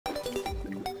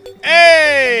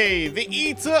Hey, the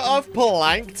eater of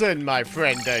plankton, my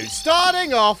friendo.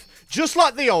 Starting off, just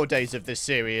like the old days of this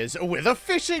series, with a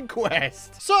fishing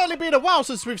quest. Certainly been a while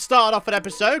since we've started off an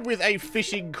episode with a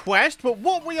fishing quest, but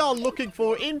what we are looking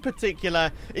for in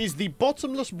particular is the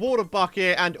bottomless water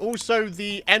bucket and also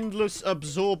the endless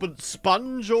absorbent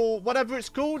sponge or whatever it's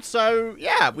called. So,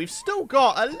 yeah, we've still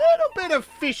got a little bit of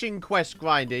fishing quest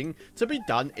grinding to be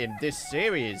done in this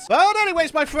series. But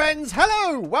anyways, my friends,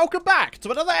 hello! Welcome back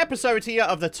to another episode here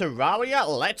of the Terraria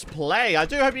Let's Play. I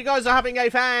do hope you guys are having a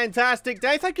fantastic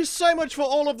day. Thank you so much for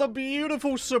all of the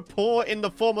beautiful support in the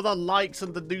form of the likes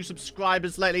and the new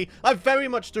subscribers lately. I very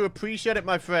much do appreciate it,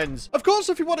 my friends. Of course,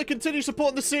 if you want to continue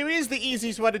supporting the series, the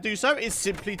easiest way to do so is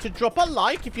simply to drop a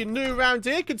like. If you're new around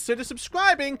here, consider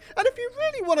subscribing. And if you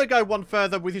really want to go one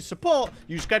further with your support,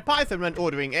 use code Python when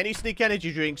ordering any Sneak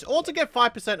Energy drinks or to get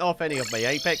 5% off any of my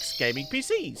Apex gaming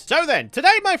PCs. So then,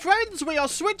 today, my friends, we are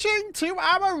switching to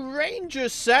our Ranger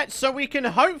set so we can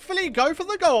hopefully go for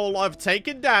the goal of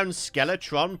taking down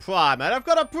Skeletron Prime. And I've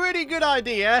got a pretty good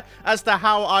idea as to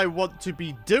how I want to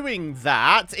be doing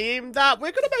that, in that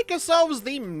we're going to make ourselves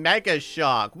the Mega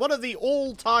Shark, one of the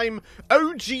all-time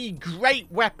OG great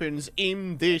weapons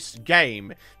in this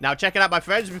game. Now, check it out, my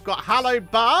friends. We've got hallowed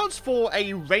bars for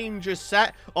a Ranger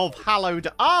set of hallowed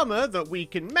armor that we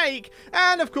can make.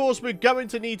 And, of course, we're going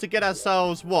to need to get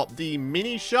ourselves, what, the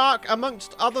Mini Shark,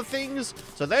 amongst other things.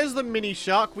 So there's the Mini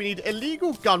Shark. We need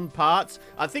illegal gun parts.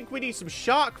 I think we need some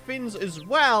shark fins as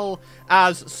well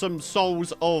as some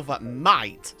souls of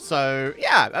might. So,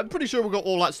 yeah, I'm pretty sure we've got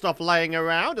all that stuff laying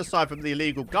around, aside from the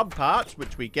illegal gun parts,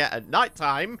 which we get at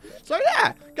nighttime. So,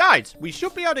 yeah, guys, we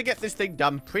should be able to get this thing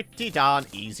done pretty darn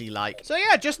easy-like. So,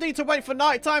 yeah, just need to wait for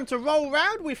nighttime to roll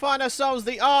around. We find ourselves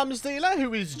the arms dealer,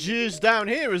 who is just down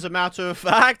here, as a matter of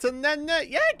fact. And then,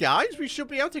 yeah, guys, we should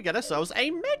be able to get ourselves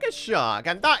a Mega Shark.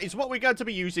 And that is what we're going to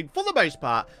be using, for the most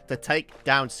part, to take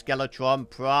down Skeletron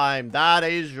Prime. That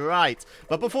is right.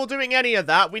 But before doing any of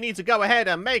that, we need to go ahead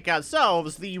and make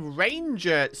ourselves the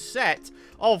Ranger set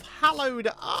of hallowed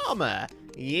armor.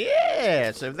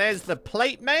 Yeah, so there's the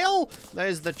plate mail,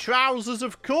 there's the trousers,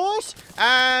 of course,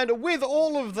 and with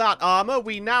all of that armor,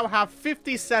 we now have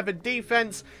 57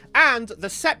 defense and the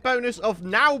set bonus of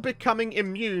now becoming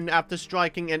immune after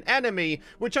striking an enemy,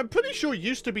 which I'm pretty sure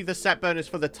used to be the set bonus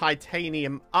for the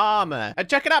titanium armor. And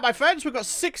check it out, my friends, we've got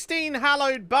 16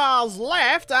 hallowed bars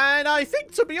left, and I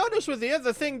think, to be honest with you,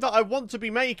 the thing that I want to be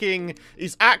making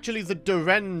is actually the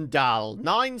Durendal.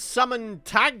 9 summon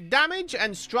tag damage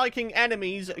and striking enemies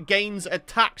gains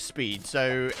attack speed.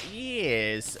 So,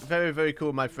 yes, very, very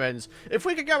cool, my friends. If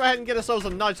we could go ahead and get ourselves a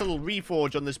nice little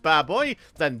reforge on this bad boy,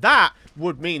 then that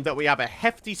would mean that we have a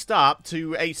hefty start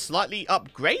to a slightly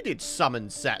upgraded summon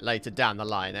set later down the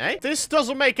line, eh? This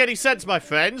doesn't make any sense, my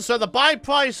friends. So the buy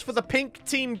price for the pink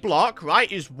team block,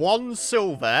 right, is 1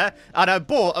 silver, and I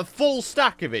bought a full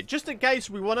stack of it, just in case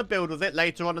we want to build with it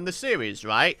later on in the series,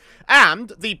 right?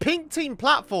 And the pink team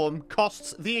platform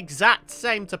costs the exact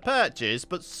same to purchase,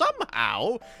 but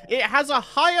somehow it has a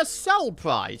higher sell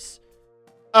price.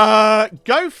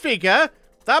 Go figure.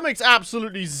 That makes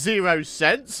absolutely 0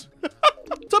 sense.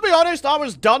 To be honest, I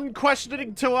was done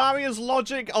questioning Terraria's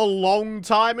logic a long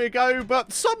time ago,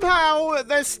 but somehow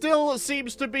there still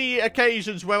seems to be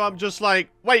occasions where I'm just like,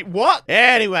 wait, what?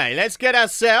 Anyway, let's get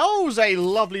ourselves a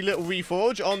lovely little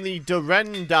reforge on the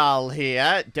Durendal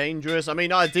here. Dangerous. I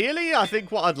mean, ideally, I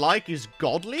think what I'd like is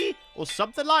godly or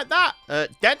something like that.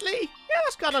 Deadly? Yeah,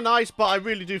 that's kind of nice, but I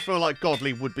really do feel like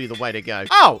godly would be the way to go.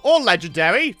 Oh, or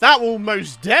legendary. That will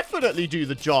most definitely do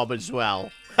the job as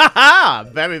well. Haha!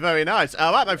 Very, very nice.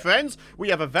 Alright, my friends, we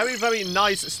have a very, very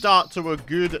nice start to a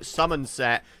good summon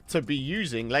set to be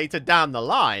using later down the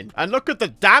line. And look at the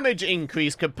damage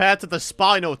increase compared to the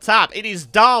Spinal Tap. It is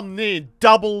damn near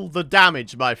double the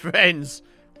damage, my friends.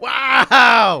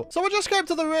 Wow! So I just came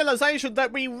to the realization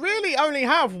that we really only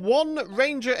have one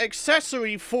Ranger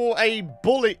accessory for a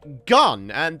bullet gun,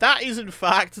 and that is in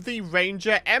fact the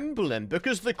Ranger emblem,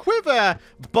 because the quiver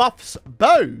buffs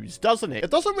bows, doesn't it? It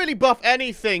doesn't really buff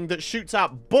anything that shoots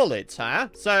out bullets, huh?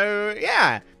 So,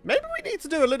 yeah, maybe we need to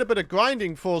do a little bit of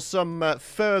grinding for some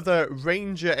further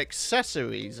Ranger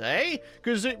accessories, eh?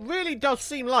 Because it really does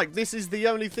seem like this is the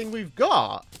only thing we've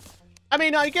got. I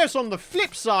mean, I guess on the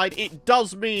flip side, it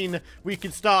does mean we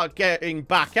can start getting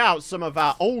back out some of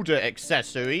our older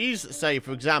accessories. Say,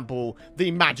 for example,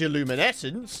 the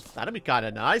Magiluminescence. That'd be kind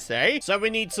of nice, eh? So we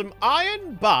need some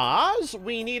iron bars.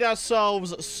 We need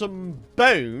ourselves some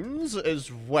bones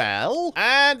as well.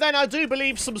 And then I do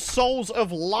believe some souls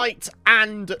of light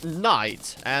and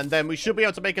night. And then we should be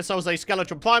able to make ourselves a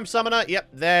Skeleton Prime Summoner. Yep,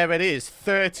 there it is.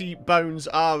 30 bones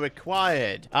are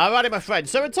required. Alrighty, my friends.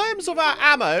 So in terms of our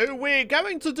ammo, we're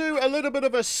going to do a little bit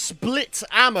of a split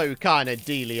ammo kind of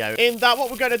dealio. In that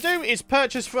what we're going to do is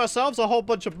purchase for ourselves a whole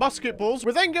bunch of musket balls.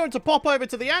 We're then going to pop over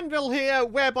to the anvil here,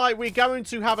 whereby we're going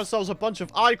to have ourselves a bunch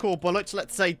of ichor bullets.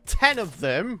 Let's say 10 of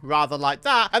them, rather like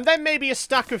that. And then maybe a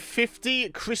stack of 50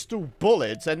 crystal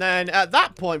bullets. And then at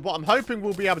that point, what I'm hoping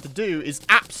we'll be able to do is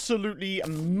absolutely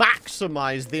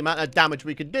maximize the amount of damage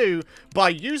we can do by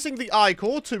using the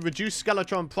ichor to reduce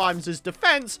Skeletron Prime's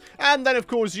defense, and then of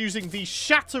course using the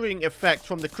shattering effect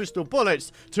from the crystal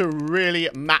bullets to really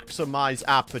maximize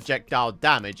our projectile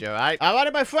damage. Alright,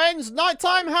 my friends,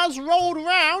 nighttime has rolled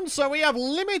around, so we have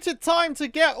limited time to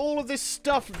get all of this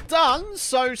stuff done.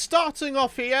 So starting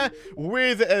off here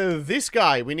with this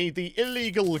guy, we need the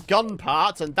illegal gun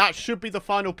part, and that should be the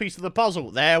final piece of the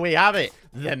puzzle. There we have it,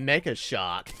 the Mega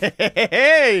Shark.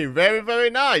 Hey, very, very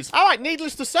nice. All right,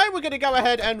 needless to say, we're going to go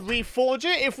ahead and reforge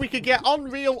it. If we could get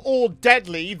Unreal or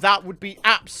Deadly, that would be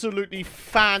absolutely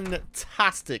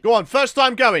fantastic. Go on, first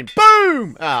time going.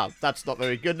 Boom! Oh, that's not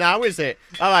very good now, is it?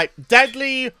 All right,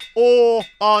 Deadly or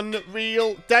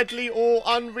Unreal. Deadly or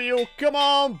Unreal. Come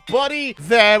on, buddy.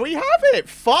 There we have it.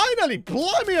 Finally.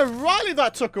 Blimey, O'Reilly,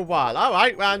 that took a while. All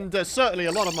right, and certainly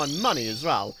a lot of my money as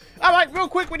well. All right, real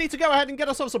quick, we need to go ahead and get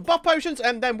ourselves some buff potions,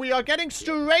 and then we are getting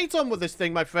straight on with this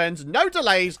thing, my friends. No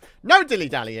delays, no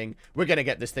dilly-dallying. We're going to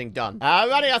get this thing done.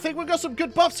 Alrighty, I think we've got some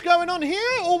good buffs going on here.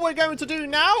 All we're going to do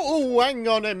now... Oh, hang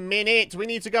on a minute. We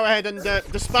need to go ahead and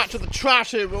dispatch of the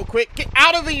trash here real quick. Get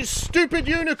out of these, stupid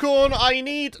unicorn. I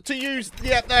need to use...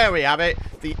 Yeah, there we have it.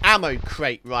 The ammo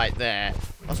crate right there.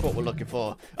 That's what we're looking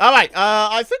for. All right,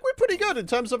 I think we're pretty good in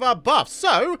terms of our buffs.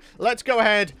 So, let's go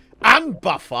ahead and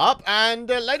buff up, and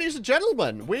ladies and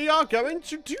gentlemen, we are going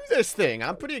to do this thing.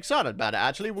 I'm pretty excited about it,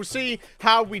 actually. We'll see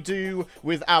how we do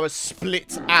with our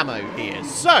split ammo here.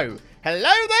 So, hello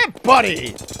there,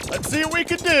 buddy. Let's see what we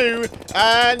can do,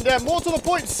 and more to the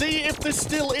point, see if this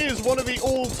still is one of the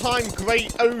all-time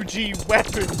great OG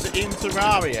weapons in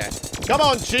Terraria. Come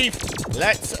on, Chief.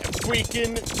 Let's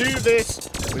freaking do this.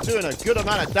 We're doing a good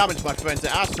amount of damage, my friends.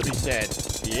 It has to be said.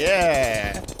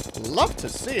 Yeah. Love to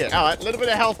see it. All right, a little bit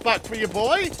of health back for you,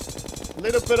 boy. A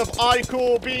little bit of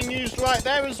ichor being used right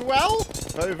there as well.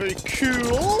 Very, very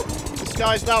cool. This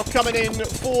guy's now coming in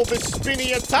for the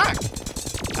spinny attack.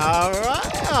 All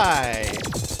right.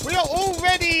 We are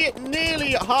already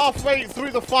nearly halfway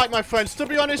through the fight, my friends. To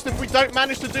be honest, if we don't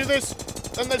manage to do this,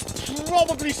 then there's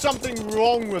probably something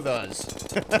wrong with us.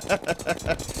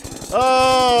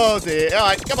 Oh, dear. All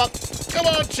right, come on. Come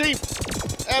on, Chief.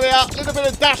 There we are, a little bit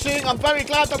of dashing. I'm very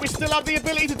glad that we still have the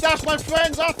ability to dash, my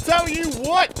friends. I'll tell you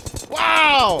what.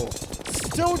 Wow.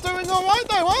 Still doing all right,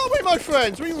 though, aren't we, my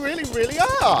friends? We really, really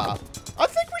are. I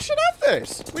think we should have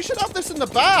this. We should have this in the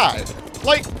bag.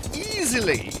 Like,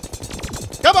 easily.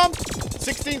 Come on.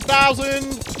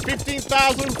 16,000,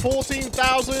 15,000,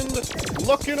 14,000.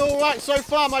 Looking all right so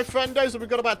far, my friendos. We've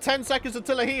got about 10 seconds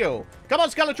until a heal. Come on,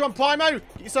 Skeletron Primo.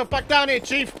 Get yourself back down here,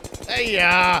 Chief. There you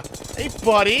are. Hey,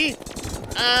 buddy.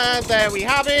 And there we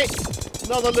have it.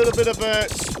 Another little bit of a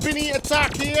spinny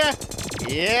attack here.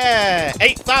 Yeah.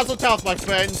 8,000 health, my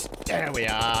friends. There we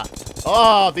are.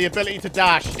 Oh, the ability to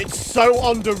dash. It's so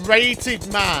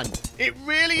underrated, man. It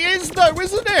really is, though,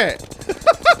 isn't it?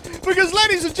 Because,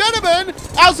 ladies and gentlemen,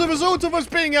 as a result of us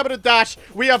being able to dash,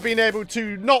 we have been able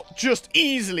to not just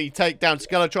easily take down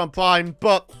Skeletron Prime,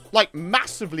 but, like,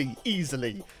 massively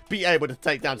easily be able to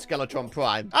take down Skeletron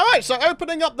Prime. Alright, so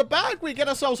opening up the bag, we get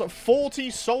ourselves 40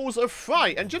 Souls of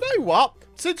Fright. And you know what?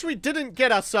 Since we didn't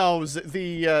get ourselves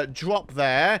the drop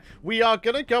there, we are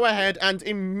going to go ahead and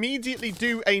immediately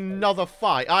do another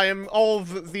fight. I am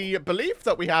of the belief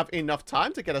that we have enough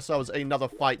time to get ourselves another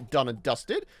fight done and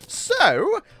dusted.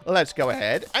 So, let's go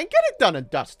ahead and get it done and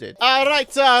dusted.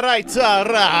 Alright, alright,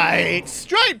 alright.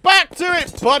 Straight back to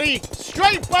it, buddy.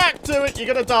 Straight back to it.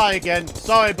 You're going to die again.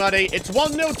 Sorry, buddy. It's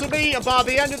 1-0 to me, and by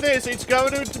the end of this, it's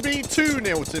going to be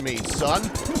 2-0 to me, son.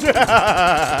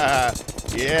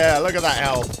 Yeah, look at that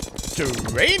health.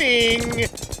 Training.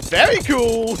 Very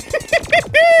cool.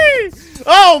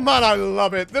 Oh, man, I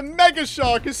love it. The Mega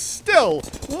Shark is still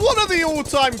one of the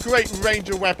all-time great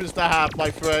ranger weapons to have,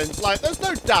 my friends. Like, there's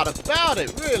no doubt about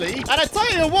it, really. And I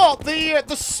tell you what, the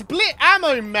split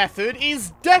ammo method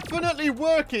is definitely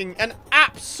working. An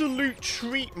absolute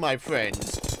treat, my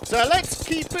friends. So let's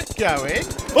keep it going.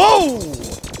 Oh!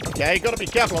 Okay, gotta be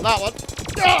careful on that one.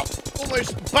 Oh,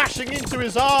 almost bashing into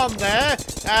his arm there.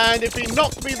 And if he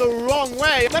knocked me the wrong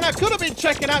way, then I could have been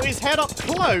checking out his head up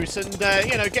close and,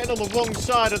 you know, getting on the wrong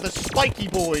side of the spiky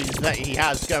boys that he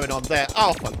has going on there.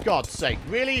 Oh, for God's sake.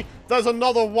 Really? There's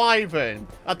another wyvern.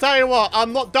 I tell you what,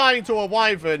 I'm not dying to a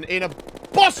wyvern in a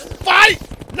boss fight.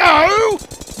 No!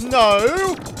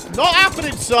 No! Not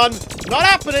happening, son. Not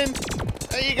happening.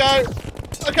 There you go.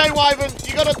 Okay, wyvern,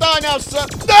 you gotta die now, son.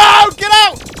 No! Get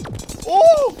out!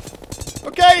 Oh!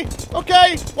 Okay,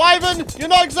 okay, wyvern, you're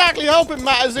not exactly helping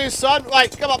matters here, son. Right,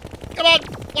 come on,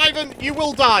 wyvern, you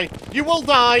will die. You will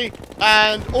die,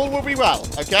 and all will be well,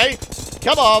 okay?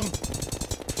 Come on.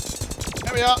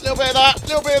 There we are, a little bit of that, a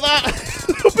little bit of that.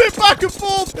 A little bit back and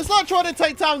forth. It's like trying to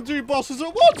take down 2 bosses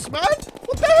at once, man.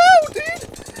 What the hell, dude?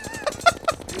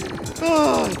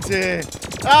 Oh, dear.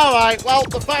 Alright, well,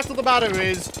 the fact of the matter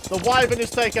is, the wyvern is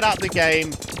taken out of the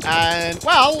game, and,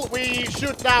 well, we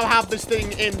should now have this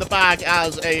thing in the bag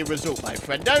as a result, my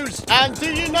friendos. And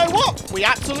do you know what? We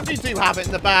absolutely do have it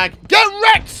in the bag. Get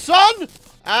wrecked, son!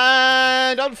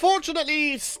 And,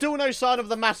 unfortunately, still no sign of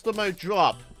the master mode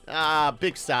drop. Ah,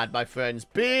 big sad, my friends.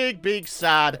 Big, big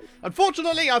sad.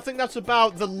 Unfortunately, I think that's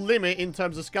about the limit in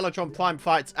terms of Skeletron Prime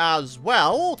fights as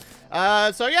well.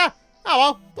 So, yeah. Oh,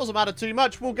 well, doesn't matter too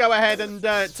much. We'll go ahead and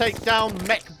take down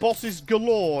mech bosses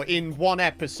galore in one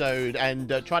episode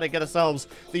and try to get ourselves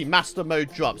the master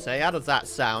mode drops. Hey, how does that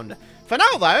sound? For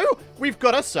now, though, we've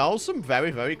got ourselves some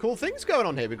very, very cool things going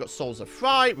on here. We've got Souls of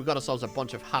Fright, we've got ourselves a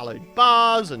bunch of hallowed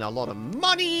bars, and a lot of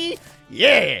money.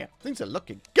 Yeah, things are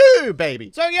looking good,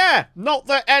 baby. So, yeah, not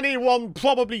that anyone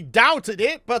probably doubted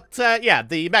it, but, yeah,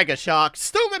 the Mega Shark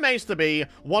still remains to be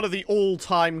one of the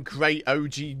all-time great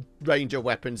OG Ranger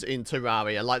weapons in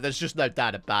Terraria. Like, there's just no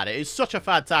doubt about it. It's such a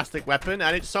fantastic weapon,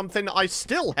 and it's something that I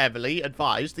still heavily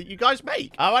advise that you guys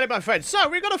make. Alrighty, my friends. So,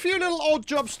 we've got a few little odd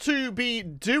jobs to be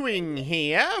doing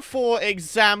here. For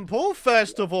example,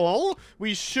 first of all,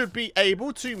 we should be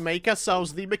able to make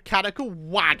ourselves the mechanical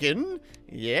wagon.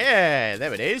 Yeah,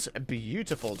 there it is.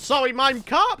 Beautiful. Sorry,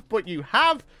 minecart, but you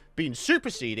have been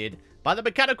superseded by the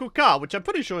mechanical car, which I'm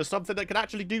pretty sure is something that can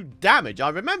actually do damage. I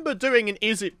remember doing an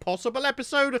Is It Possible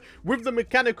episode with the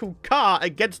mechanical car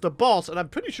against a boss, and I'm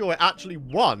pretty sure it actually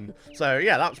won. So,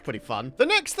 yeah, that was pretty fun. The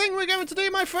next thing we're going to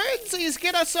do, my friends, is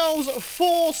get ourselves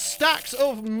 4 stacks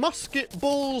of musket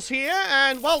balls here.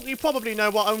 And, well, you probably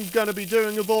know what I'm going to be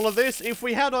doing with all of this. If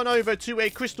we head on over to a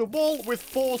crystal ball with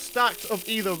 4 stacks of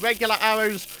either regular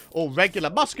arrows or regular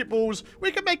musket balls,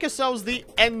 we can make ourselves the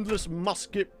endless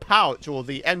musket pouch, or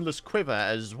the endless quiver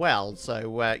as well.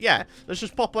 So, yeah, let's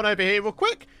just pop on over here real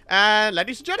quick. And,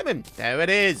 ladies and gentlemen, there it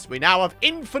is. We now have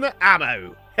infinite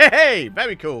ammo. Hey,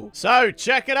 very cool. So,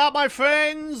 check it out, my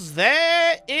friends.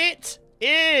 There it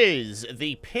is.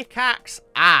 The pickaxe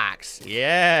axe.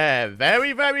 Yeah,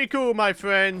 very, very cool, my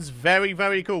friends. Very,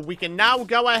 very cool. We can now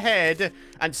go ahead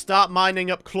and start mining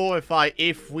up chlorophyte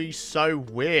if we so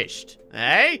wished.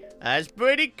 Hey, that's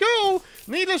pretty cool.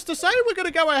 Needless to say, we're going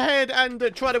to go ahead and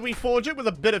try to reforge it with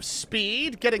a bit of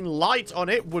speed. Getting light on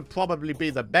it would probably be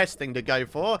the best thing to go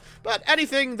for, but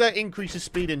anything that increases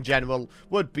speed in general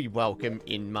would be welcome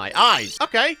in my eyes.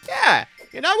 Okay, yeah.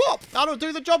 You know what? That'll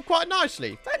do the job quite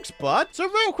nicely. Thanks, bud. So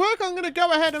real quick, I'm going to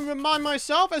go ahead and remind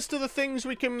myself as to the things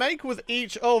we can make with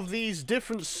each of these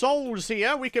different souls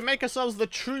here. We can make ourselves the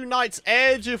True Knight's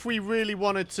Edge if we really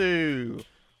wanted to.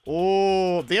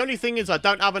 Oh, the only thing is I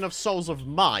don't have enough Souls of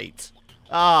Might.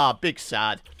 Ah, big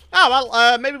sad. Oh,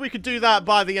 well, maybe we could do that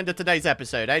by the end of today's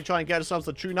episode, eh? Try and get ourselves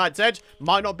the True Knight's Edge.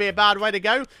 Might not be a bad way to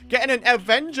go. Getting an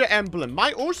Avenger emblem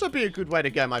might also be a good way to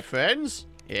go, my friends.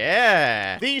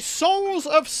 Yeah. The Souls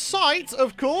of Sight,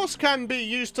 of course, can be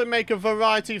used to make a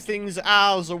variety of things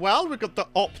as well. We've got the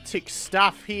optic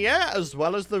staff here, as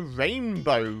well as the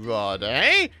rainbow rod,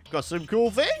 eh? Got some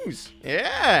cool things.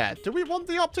 Yeah. Do we want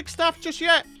the optic staff just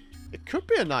yet? It could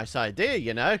be a nice idea,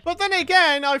 you know. But then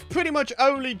again, I've pretty much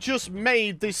only just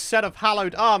made this set of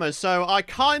hallowed armor, so I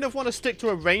kind of want to stick to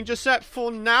a ranger set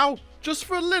for now. Just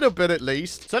for a little bit, at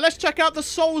least. So let's check out the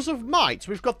Souls of Might.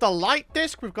 We've got the Light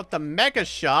Disc, we've got the Mega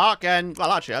Shark, and,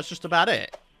 well, actually, that's just about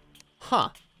it. Huh.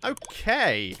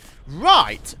 Okay.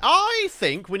 Right, I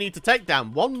think we need to take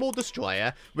down one more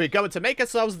destroyer. We're going to make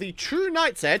ourselves the true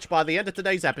Knight's Edge by the end of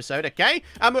today's episode, okay?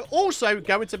 And we're also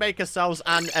going to make ourselves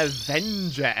an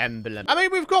Avenger emblem. I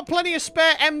mean, we've got plenty of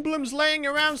spare emblems laying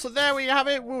around, so there we have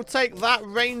it. We'll take that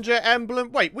Ranger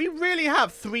emblem. Wait, we really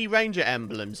have 3 Ranger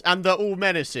emblems, and they're all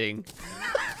menacing.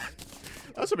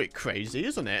 That's a bit crazy,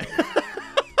 isn't it?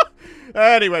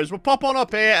 Anyways, we'll pop on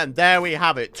up here, and there we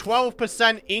have it.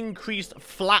 12% increased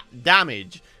flat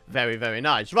damage. Very, very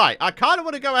nice. Right, I kind of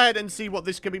want to go ahead and see what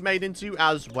this can be made into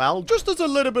as well. Just as a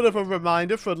little bit of a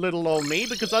reminder for little old me,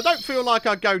 because I don't feel like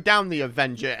I go down the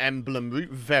Avenger emblem route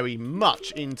very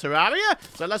much in Terraria.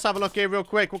 So let's have a look here real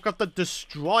quick. We've got the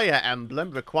Destroyer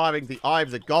emblem, requiring the Eye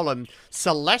of the Golem.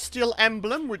 Celestial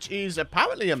emblem, which is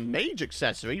apparently a mage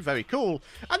accessory. Very cool.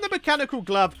 And the Mechanical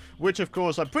Glove, which of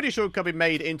course I'm pretty sure can be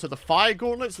made into the Fire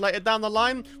Gauntlets later down the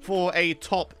line for a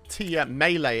top tier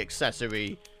melee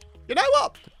accessory. You know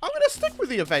what? I'm going to stick with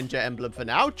the Avenger emblem for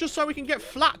now, just so we can get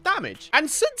flat damage. And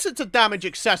since it's a damage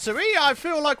accessory, I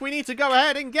feel like we need to go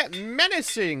ahead and get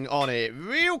menacing on it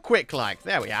real quick like.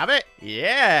 There we have it.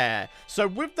 Yeah. So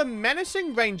with the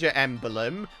menacing Ranger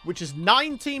emblem, which is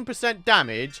 19%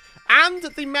 damage, and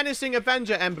the menacing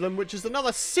Avenger emblem, which is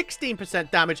another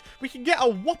 16% damage, we can get a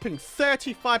whopping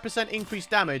 35%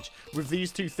 increased damage with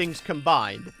these two things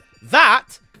combined.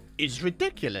 That is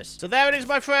ridiculous. So there it is,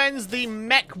 my friends, the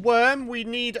mech worm. We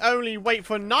need only wait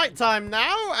for nighttime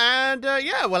now, and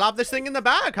yeah, we'll have this thing in the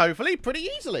bag, hopefully, pretty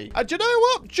easily. And you know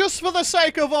what? Just for the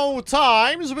sake of old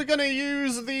times, we're going to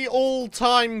use the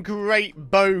all-time great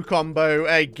bow combo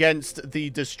against the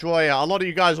Destroyer. A lot of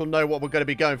you guys will know what we're going to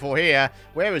be going for here.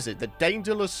 Where is it? The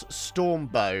Dangerous Storm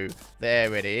Bow.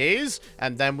 There it is.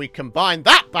 And then we combine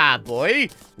that bad boy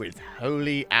with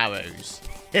Holy Arrows.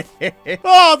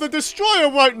 Oh, the Destroyer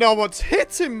won't know what's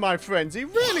hit him, my friends. He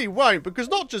really won't, because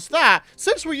not just that,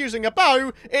 since we're using a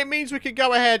bow, it means we can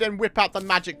go ahead and whip out the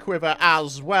magic quiver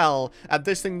as well. And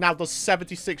this thing now does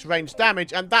 76 range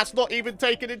damage, and that's not even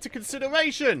taken into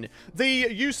consideration the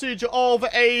usage of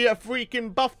a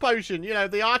freaking buff potion, you know,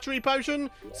 the archery potion.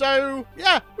 So,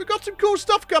 yeah, we've got some cool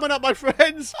stuff coming up, my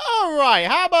friends. All right,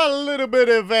 how about a little bit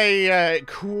of a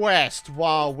quest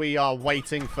while we are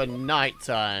waiting for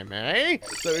nighttime, eh?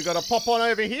 So we've got to pop on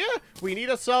over here. We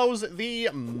need ourselves the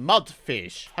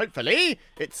mudfish. Hopefully,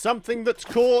 it's something that's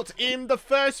caught in the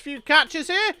first few catches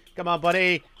here. Come on,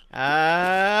 buddy.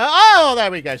 Oh, there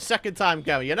we go. Second time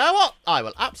going. You know what? I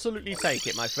will absolutely take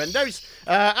it, my friendos.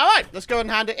 All right, let's go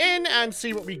and hand it in and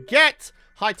see what we get.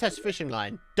 High-test fishing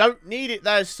line. Don't need it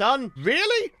there, son.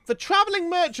 Really? The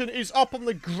traveling merchant is up on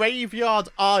the Graveyard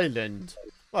Island.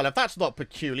 Well, if that's not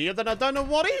peculiar, then I don't know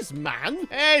what is, man.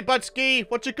 Hey, Budski,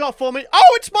 what you got for me?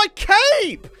 Oh, it's my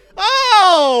cape!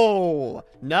 Oh!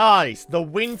 Nice. The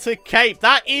winter cape.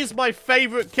 That is my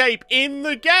favorite cape in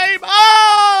the game.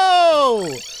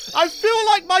 Oh! I feel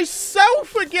like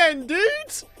myself again,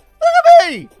 dudes. Look at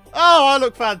me. Oh, I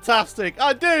look fantastic.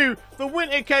 I do. The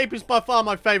winter cape is by far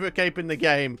my favorite cape in the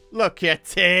game. Look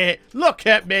at it. Look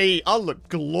at me. I look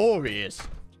glorious.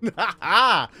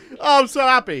 Oh, I'm so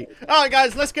happy. All right,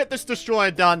 guys, let's get this Destroyer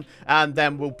done, and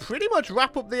then we'll pretty much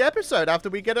wrap up the episode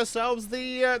after we get ourselves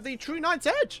the True Knight's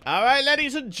Edge. All right,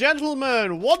 ladies and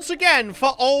gentlemen, once again,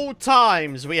 for old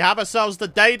times, we have ourselves the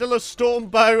Daedalus Storm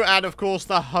Bow and, of course,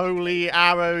 the Holy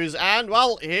Arrows. And,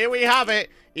 well, here we have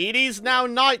it. It is now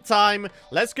nighttime.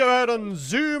 Let's go ahead and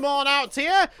zoom on out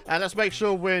here, and let's make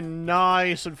sure we're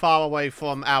nice and far away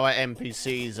from our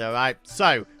NPCs, all right?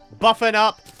 So, buffing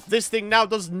up. This thing now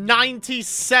does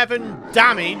 97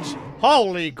 damage.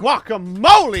 Holy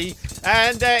guacamole.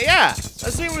 And, yeah,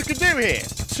 let's see what we can do here.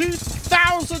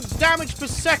 2,000 damage per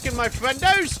second, my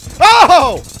friendos.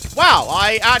 Oh! Wow,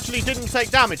 I actually didn't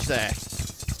take damage there.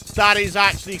 That is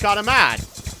actually kind of mad.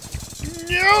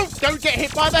 No! Don't get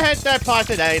hit by the head there,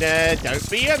 Pythonator. Don't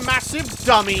be a massive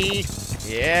dummy.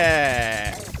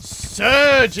 Yeah.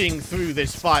 Surging through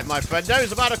this fight, my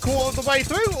friendos. About a quarter of the way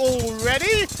through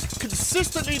already.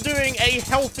 Consistently doing a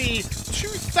healthy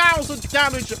 2,000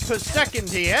 damage per second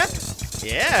here.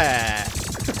 Yeah.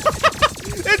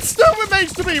 It still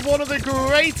remains to be one of the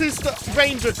greatest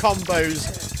Ranger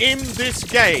combos in this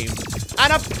game.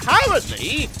 And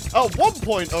apparently, at one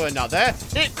point or another,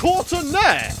 it caught a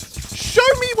nerf. Show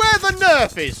me where the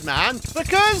nerf is, man.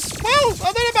 Because, well,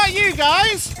 I don't know about you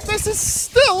guys. This is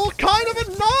still kind of a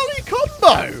gnarly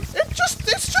combo. It's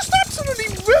just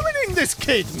absolutely ruining this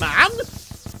kid, man.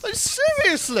 Like,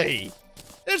 seriously.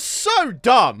 It's so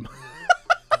dumb.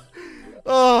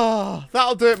 Oh,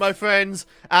 that'll do it, my friends.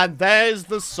 And there's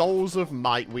the souls of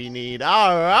might we need.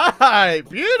 All right,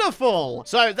 beautiful.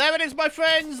 So there it is, my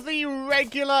friends, the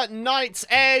regular Knight's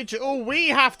Edge. All we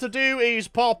have to do is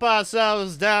pop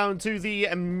ourselves down to the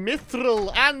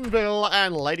mithril anvil.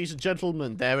 And ladies and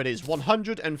gentlemen, there it is,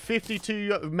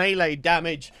 152 melee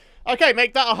damage. Okay,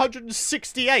 make that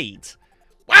 168.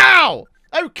 Wow!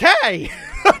 Okay!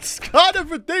 That's kind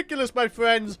of ridiculous, my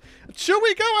friends. Should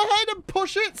we go ahead and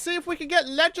push it? See if we can get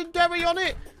legendary on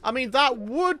it? I mean, that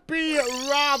would be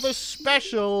rather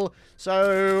special.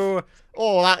 So,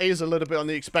 oh, that is a little bit on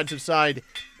the expensive side.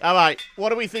 Alright,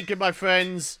 what are we thinking, my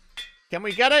friends? Can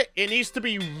we get it? It needs to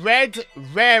be red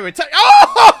rarity.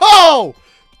 Oh!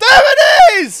 There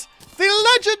it is! The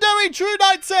legendary True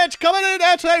Knight's Edge coming in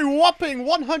at a whopping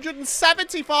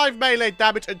 175 melee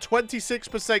damage and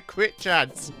 26% crit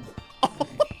chance.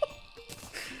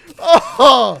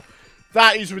 Oh,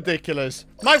 that is ridiculous.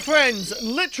 My friends,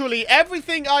 literally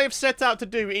everything I have set out to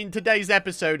do in today's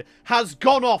episode has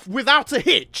gone off without a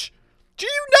hitch. Do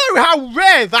you know how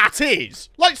rare that is?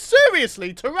 Like,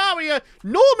 seriously, Terraria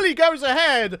normally goes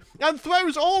ahead and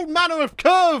throws all manner of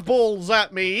curveballs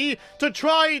at me to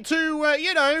try to,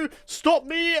 you know, stop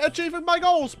me achieving my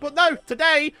goals. But no,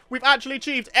 today, we've actually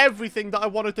achieved everything that I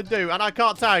wanted to do. And I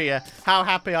can't tell you how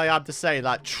happy I am to say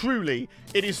that. Truly,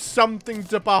 it is something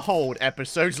to behold,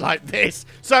 episodes like this.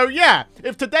 So, yeah,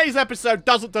 if today's episode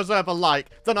doesn't deserve a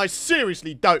like, then I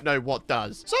seriously don't know what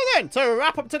does. So then, to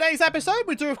wrap up today's episode,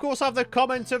 we do, of course, have the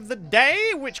comment of the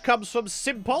day, which comes from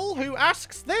Simple, who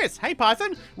asks this. Hey,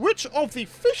 Python, which of the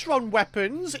Fishron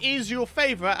weapons is your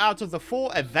favorite out of the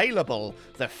 4 available?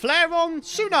 The Flare-On,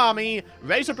 Tsunami,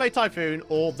 Razorblade Typhoon,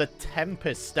 or the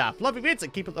Tempest Staff? Love you, vids,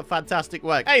 and keep up the fantastic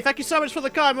work. Hey, thank you so much for the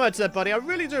kind words there, buddy. I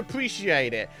really do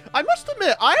appreciate it. I must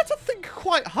admit, I had to think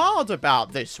quite hard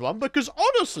about this one, because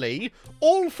honestly,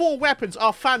 all 4 weapons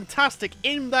are fantastic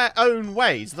in their own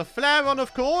ways. The Flare-On,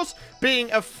 of course, being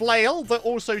a flail that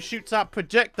also shoots out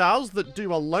projectiles that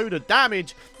do a load of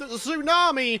damage. The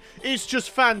Tsunami is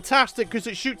just fantastic because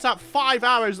it shoots out 5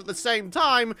 arrows at the same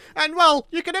time. And, well,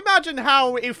 you can imagine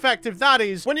how effective that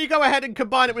is when you go ahead and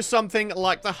combine it with something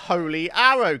like the Holy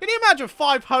Arrow. Can you imagine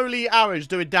 5 Holy Arrows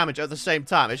doing damage at the same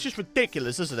time? It's just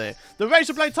ridiculous, isn't it? The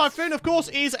Razorblade Typhoon, of course,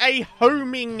 is a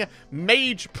homing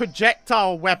mage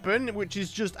projectile weapon, which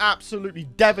is just absolutely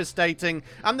devastating.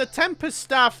 And the Tempest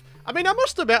Staff, I mean, I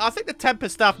must admit, I think the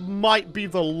Tempest Staff might be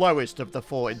the lowest of the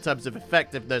 4 in terms of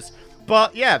effectiveness.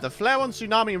 But yeah, the Flare-On,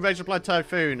 Tsunami, and Razorblade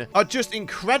Typhoon are just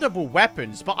incredible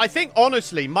weapons. But I think,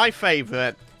 honestly, my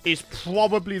favorite is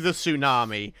probably the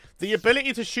Tsunami. The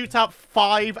ability to shoot out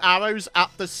 5 arrows at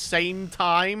the same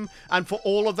time, and for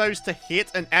all of those to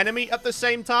hit an enemy at the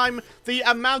same time, the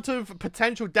amount of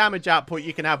potential damage output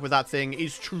you can have with that thing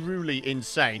is truly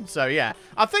insane. So yeah,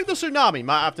 I think the Tsunami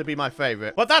might have to be my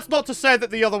favorite. But that's not to say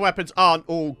that the other weapons aren't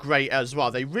all great as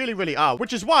well. They really, really are.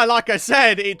 Which is why, like I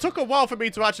said, it took a while for me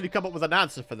to actually come up with an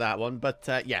answer for that one. But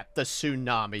yeah, the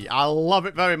Tsunami. I love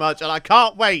it very much, and I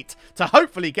can't wait to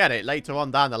hopefully get it later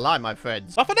on down the line, my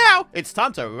friends. But for now, it's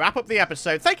time to wrap up the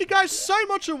episode. Thank you guys so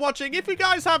much for watching. If you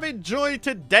guys have enjoyed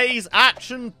today's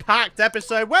action-packed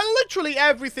episode, where literally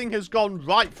everything has gone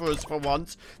right for us for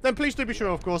once, then please do be sure,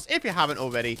 of course, if you haven't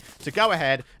already, to go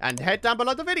ahead and head down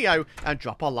below the video and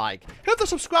drop a like. Hit the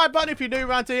subscribe button if you're new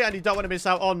around here and you don't want to miss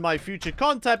out on my future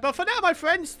content. But for now, my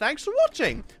friends, thanks for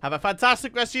watching. Have a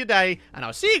fantastic rest of your day, and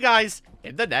I'll see you guys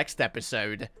in the next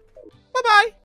episode. Bye-bye.